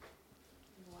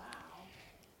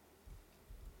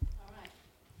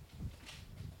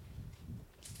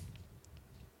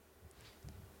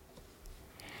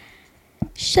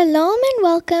Shalom and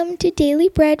welcome to Daily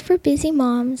Bread for Busy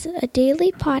Moms, a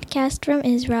daily podcast from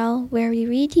Israel where we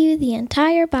read you the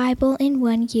entire Bible in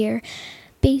 1 year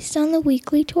based on the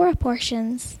weekly Torah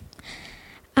portions.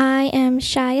 I am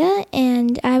Shaya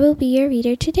and I will be your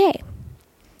reader today.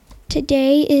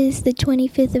 Today is the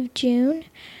 25th of June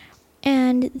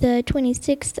and the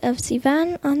 26th of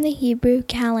Sivan on the Hebrew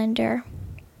calendar.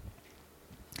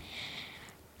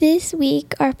 This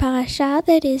week, our parasha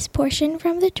that is portion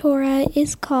from the Torah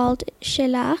is called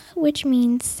Shelach, which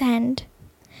means send.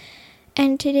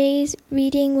 And today's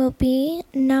reading will be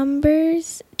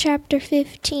Numbers chapter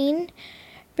 15,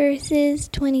 verses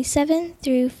 27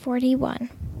 through 41.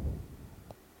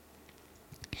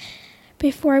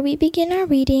 Before we begin our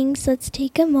readings, let's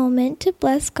take a moment to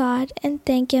bless God and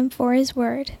thank Him for His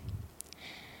word.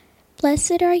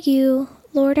 Blessed are you,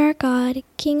 Lord our God,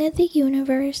 King of the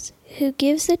universe, who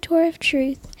gives the Torah of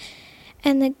truth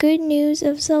and the good news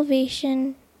of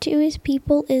salvation to His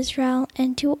people Israel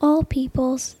and to all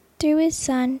peoples through His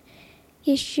Son,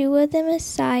 Yeshua the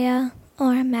Messiah,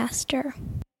 our Master.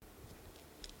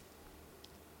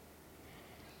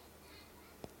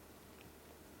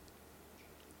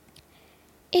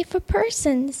 If a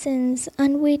person sins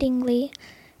unwittingly,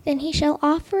 then he shall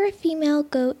offer a female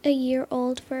goat a year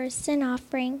old for a sin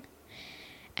offering.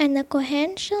 And the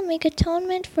Kohen shall make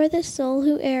atonement for the soul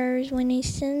who errs when he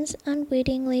sins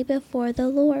unwittingly before the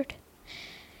Lord.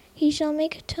 He shall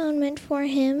make atonement for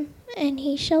him, and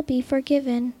he shall be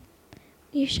forgiven.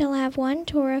 You shall have one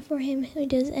Torah for him who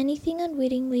does anything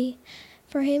unwittingly,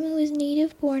 for him who is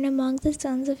native born among the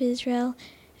sons of Israel,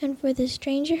 and for the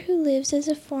stranger who lives as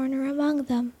a foreigner among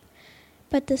them.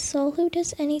 But the soul who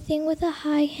does anything with a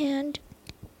high hand,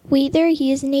 whether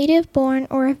he is native born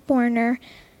or a foreigner,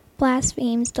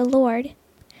 blasphemes the Lord.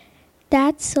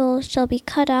 That soul shall be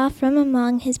cut off from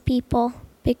among his people,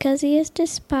 because he has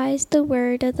despised the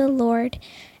word of the Lord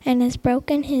and has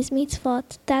broken his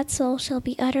mitzvot. That soul shall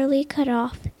be utterly cut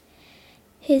off.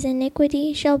 His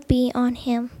iniquity shall be on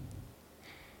him.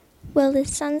 While the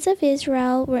sons of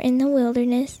Israel were in the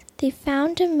wilderness, they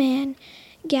found a man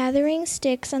gathering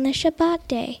sticks on the Shabbat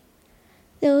day.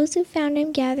 Those who found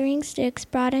him gathering sticks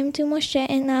brought him to Moshe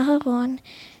and Aharon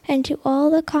and to all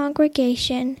the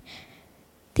congregation.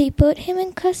 They put him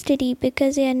in custody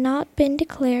because it had not been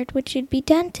declared what should be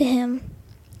done to him.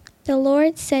 The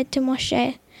Lord said to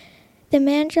Moshe, "The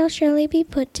man shall surely be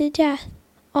put to death.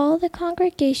 All the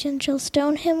congregation shall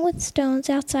stone him with stones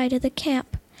outside of the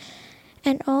camp."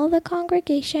 And all the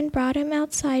congregation brought him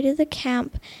outside of the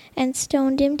camp and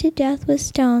stoned him to death with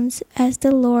stones, as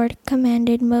the Lord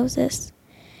commanded Moses.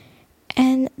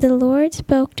 And the Lord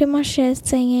spoke to Moshe,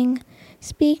 saying,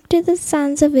 "Speak to the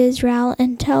sons of Israel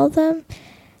and tell them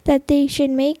that they should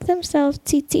make themselves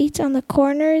tzitzit on the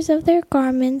corners of their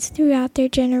garments throughout their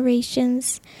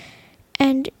generations,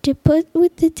 and to put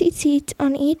with the tzitzit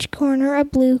on each corner a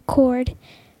blue cord.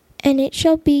 And it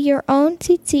shall be your own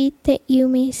tzitzit, that you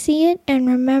may see it and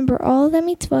remember all the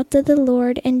mitzvot of the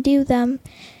Lord and do them,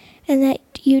 and that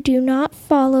you do not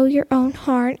follow your own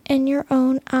heart and your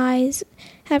own eyes,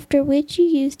 after which you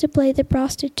used to play the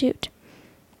prostitute,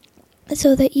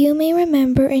 so that you may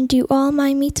remember and do all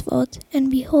my mitzvot, and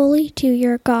be holy to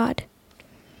your God.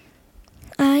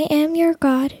 I am your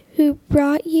God, who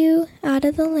brought you out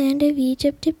of the land of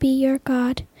Egypt to be your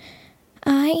God.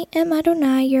 I am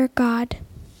Adonai, your God."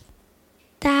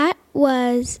 That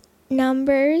was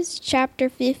Numbers chapter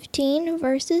 15,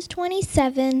 verses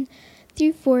 27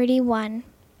 through 41.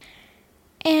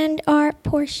 And our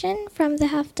portion from the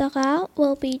Haftarah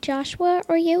will be Joshua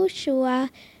or Yehoshua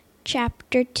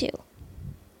chapter 2.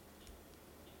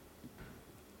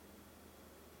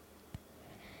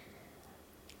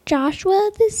 Joshua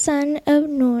the son of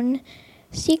Nun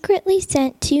secretly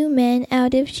sent 2 men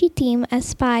out of Shittim as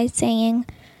spies, saying,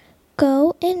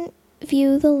 "Go and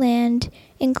view the land,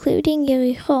 including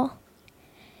Jericho."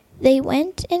 They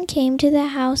went and came to the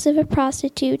house of a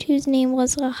prostitute whose name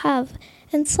was Rahav,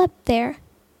 and slept there.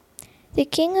 The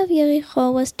king of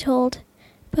Jericho was told,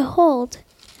 "Behold,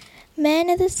 men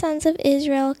of the sons of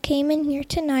Israel came in here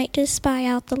tonight to spy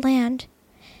out the land."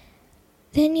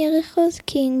 Then Jericho's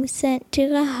king sent to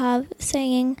Rahav,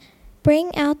 saying,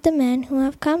 "Bring out the men who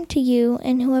have come to you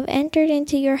and who have entered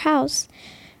into your house,"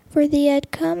 for they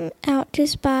had come out to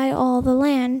spy all the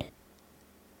land.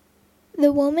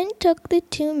 The woman took the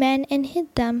 2 men and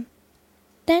hid them.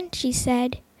 Then she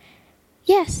said,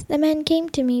 "Yes, the men came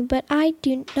to me, but I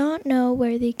do not know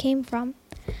where they came from."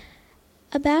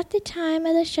 About the time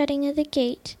of the shutting of the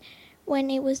gate, when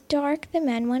it was dark, the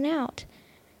men went out.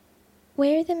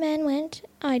 Where the men went,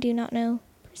 I do not know.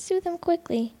 Pursue them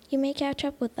quickly. You may catch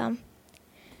up with them.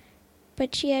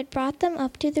 but she had brought them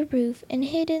up to the roof and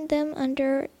hidden them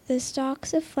under the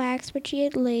stalks of flax which she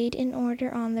had laid in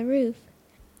order on the roof.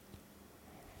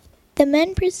 The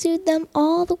men pursued them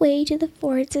all the way to the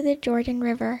fords of the Jordan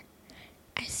River.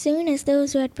 As soon as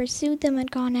those who had pursued them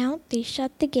had gone out, they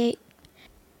shut the gate.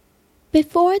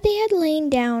 Before they had lain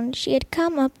down, she had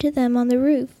come up to them on the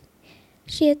roof.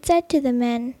 She had said to the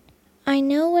men, I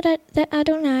know that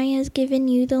Adonai has given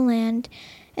you the land,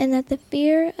 and that the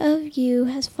fear of you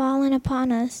has fallen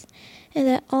upon us, and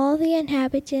that all the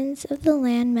inhabitants of the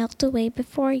land melt away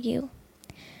before you.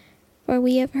 For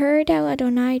we have heard how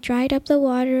Adonai dried up the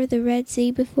water of the Red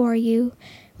Sea before you,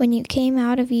 when you came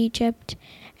out of Egypt,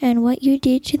 and what you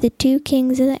did to the 2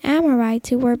 kings of the Amorites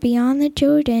who were beyond the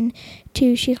Jordan,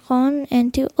 to Sihon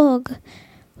and to Og,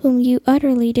 whom you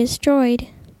utterly destroyed.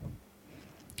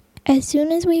 As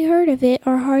soon as we heard of it,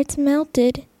 our hearts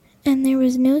melted, and there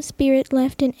was no spirit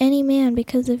left in any man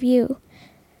because of you.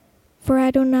 For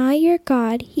Adonai your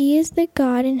God, he is the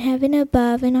God in heaven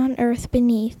above and on earth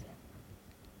beneath.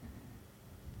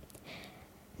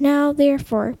 Now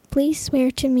therefore, please swear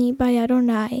to me by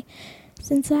Adonai,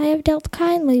 since I have dealt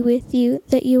kindly with you,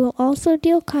 that you will also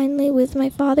deal kindly with my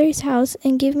father's house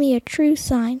and give me a true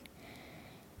sign,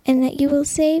 and that you will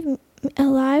save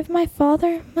alive my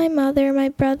father, my mother, my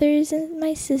brothers, and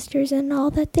my sisters, and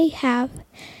all that they have,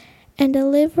 and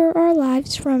deliver our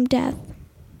lives from death.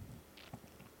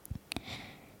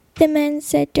 The men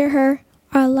said to her,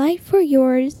 Our life or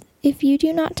yours, if you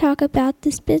do not talk about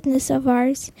this business of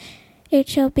ours. It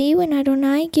shall be when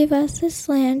Adonai give us this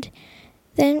land,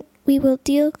 then we will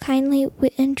deal kindly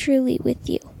and truly with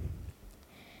you.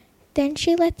 Then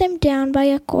she let them down by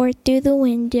a cord through the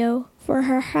window, for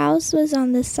her house was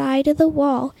on the side of the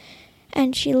wall,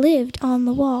 and she lived on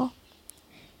the wall.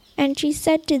 And she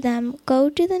said to them, Go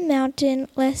to the mountain,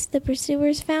 lest the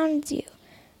pursuers find you.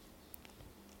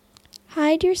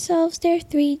 Hide yourselves there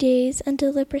 3 days,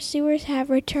 until the pursuers have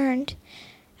returned.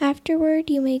 Afterward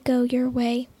you may go your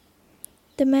way.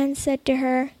 The men said to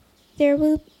her,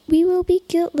 We will be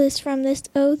guiltless from this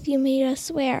oath you made us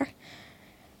swear.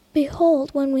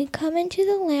 Behold, when we come into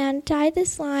the land, tie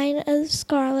this line of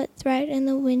scarlet thread in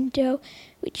the window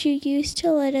which you used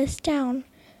to let us down.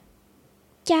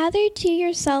 Gather to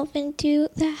yourself into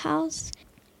the house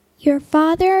your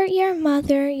father, your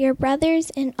mother, your brothers,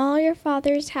 and all your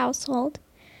father's household.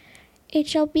 It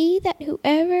shall be that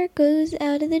whoever goes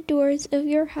out of the doors of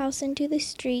your house into the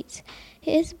streets,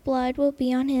 his blood will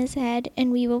be on his head,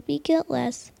 and we will be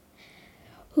guiltless.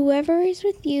 Whoever is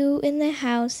with you in the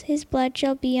house, his blood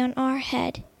shall be on our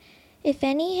head, if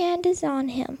any hand is on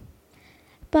him.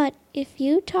 But if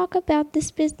you talk about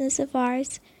this business of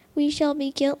ours, we shall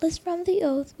be guiltless from the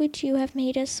oath which you have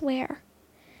made us swear.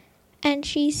 And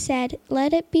she said,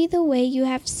 Let it be the way you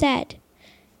have said.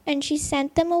 And she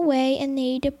sent them away, and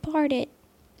they departed.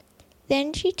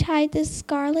 Then she tied the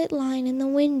scarlet line in the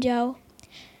window.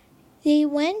 They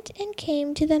went and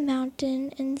came to the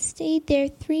mountain, and stayed there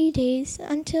 3 days,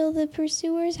 until the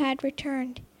pursuers had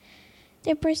returned.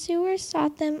 The pursuers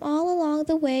sought them all along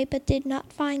the way, but did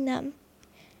not find them.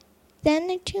 Then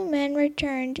the 2 men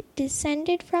returned,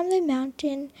 descended from the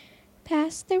mountain,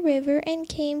 passed the river, and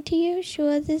came to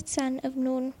Joshua the son of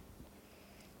Nun.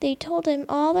 They told him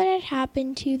all that had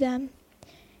happened to them.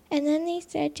 And then they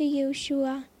said to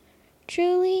Joshua,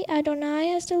 Truly Adonai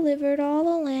has delivered all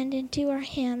the land into our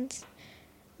hands.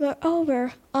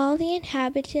 Moreover, all the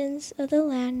inhabitants of the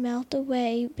land melt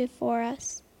away before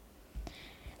us.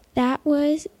 That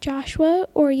was Joshua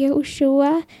or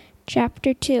Joshua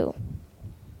chapter 2.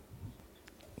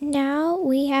 Now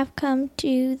we have come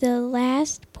to the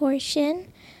last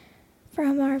portion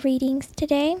from our readings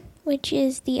today, which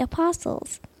is the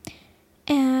Apostles.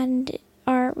 And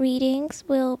our readings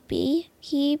will be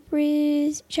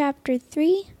Hebrews chapter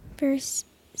 3, verse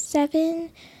 7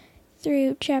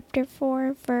 through chapter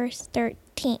 4, verse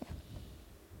 13.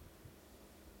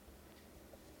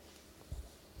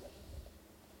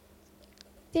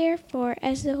 Therefore,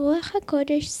 as the Ruach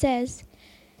HaKodesh says,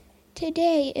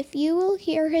 Today, if you will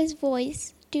hear his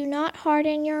voice, do not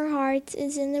harden your hearts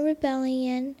as in the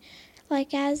rebellion,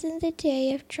 like as in the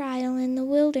day of trial in the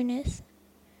wilderness,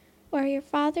 where your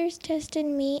fathers tested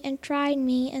me and tried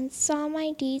me and saw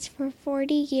my deeds for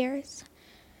 40 years.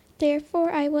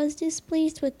 Therefore I was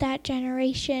displeased with that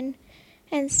generation,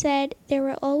 and said, There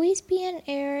will always be an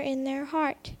error in their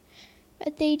heart.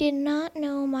 But they did not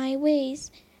know my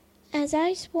ways. As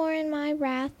I swore in my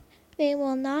wrath, they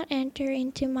will not enter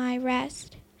into my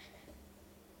rest.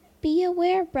 Be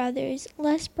aware, brothers,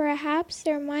 lest perhaps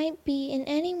there might be in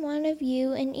any one of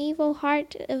you an evil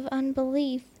heart of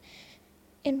unbelief,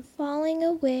 in falling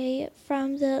away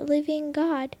from the living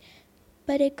God.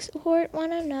 but exhort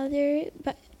one another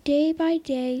day by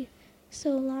day,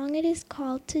 so long it is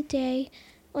called today,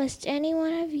 lest any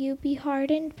one of you be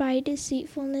hardened by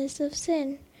deceitfulness of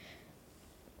sin.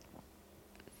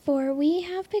 For we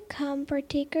have become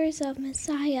partakers of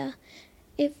Messiah,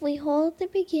 if we hold the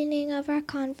beginning of our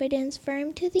confidence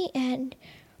firm to the end,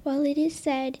 while it is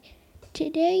said,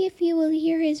 "Today if you will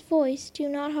hear his voice, do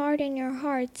not harden your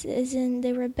hearts as in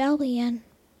the rebellion."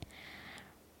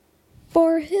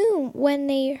 For whom, when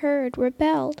they heard,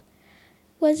 rebelled?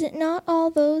 Was it not all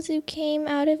those who came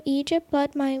out of Egypt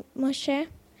led by Moshe?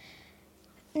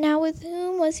 Now with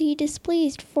whom was he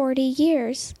displeased 40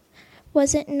 years?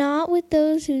 Was it not with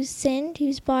those who sinned,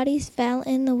 whose bodies fell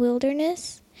in the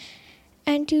wilderness?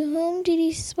 And to whom did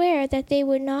he swear that they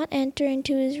would not enter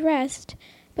into his rest,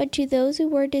 but to those who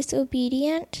were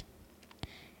disobedient?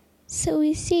 So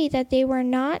we see that they were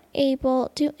not able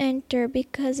to enter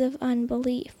because of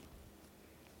unbelief.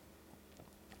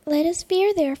 Let us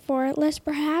fear, therefore, lest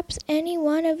perhaps any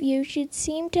one of you should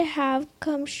seem to have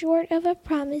come short of a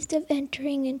promise of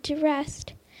entering into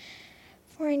rest.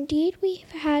 For indeed we've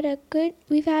had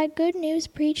good news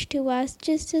preached to us,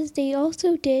 just as they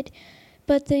also did,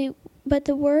 but the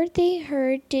word they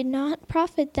heard did not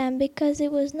profit them, because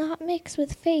it was not mixed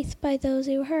with faith by those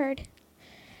who heard.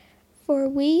 For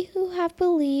we who have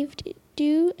believed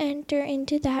do enter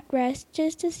into that rest,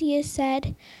 just as he has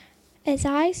said, "As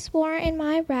I swore in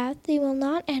my wrath, they will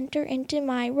not enter into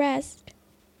my rest,"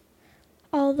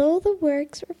 although the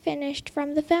works were finished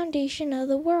from the foundation of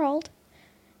the world.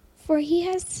 For he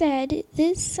has said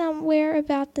this somewhere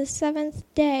about the seventh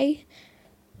day,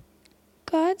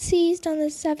 "God ceased on the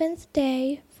seventh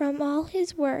day from all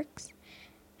his works,"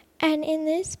 and in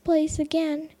this place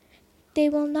again, "They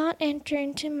will not enter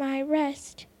into my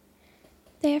rest."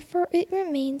 Therefore it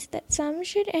remains that some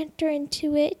should enter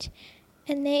into it,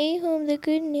 and they whom the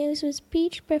good news was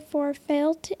preached before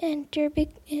failed to enter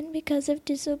in because of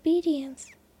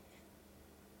disobedience.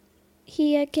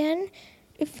 He again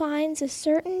defines a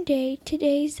certain day,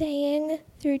 today, saying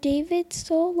through David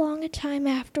so long a time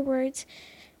afterwards,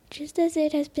 just as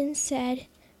it has been said,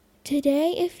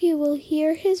 "Today if you will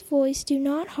hear his voice, do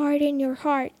not harden your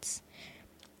hearts."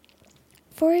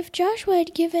 For if Joshua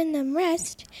had given them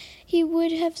rest, he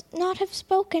would not have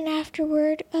spoken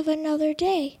afterward of another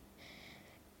day.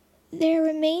 There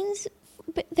remains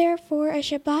therefore a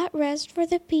Shabbat rest for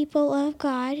the people of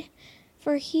God,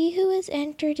 for he who has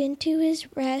entered into his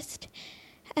rest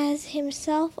as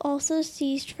himself also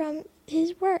ceased from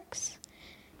his works,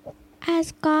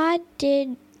 as God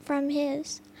did from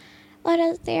his. Let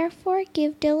us therefore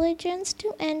give diligence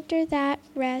to enter that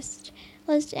rest,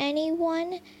 lest any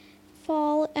one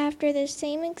fall after the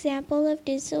same example of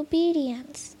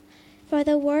disobedience. For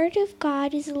the word of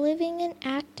God is living and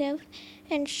active,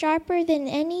 and sharper than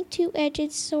any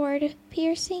two-edged sword,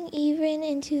 piercing even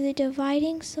into the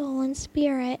dividing soul and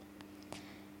spirit,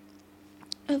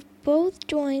 of both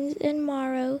joints and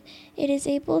marrow. It is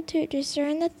able to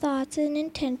discern the thoughts and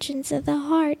intentions of the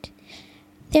heart.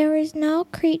 There is no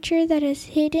creature that is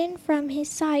hidden from his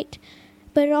sight,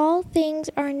 but all things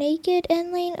are naked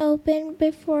and laid open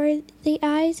before the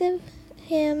eyes of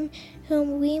him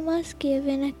whom we must give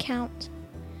an account.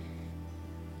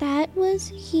 That was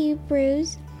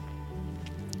Hebrews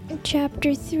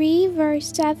chapter 3,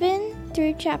 verse 7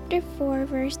 through chapter 4,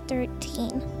 verse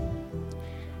 13.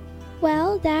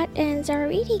 Well, that ends our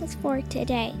readings for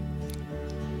today.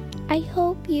 I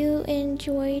hope you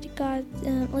enjoyed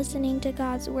listening to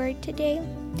God's Word today,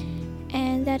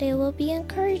 and that it will be an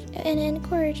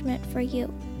encouragement for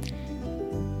you.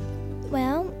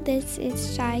 Well, this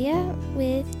is Shaya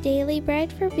with Daily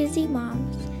Bread for Busy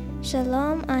Moms.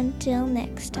 Shalom until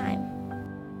next time.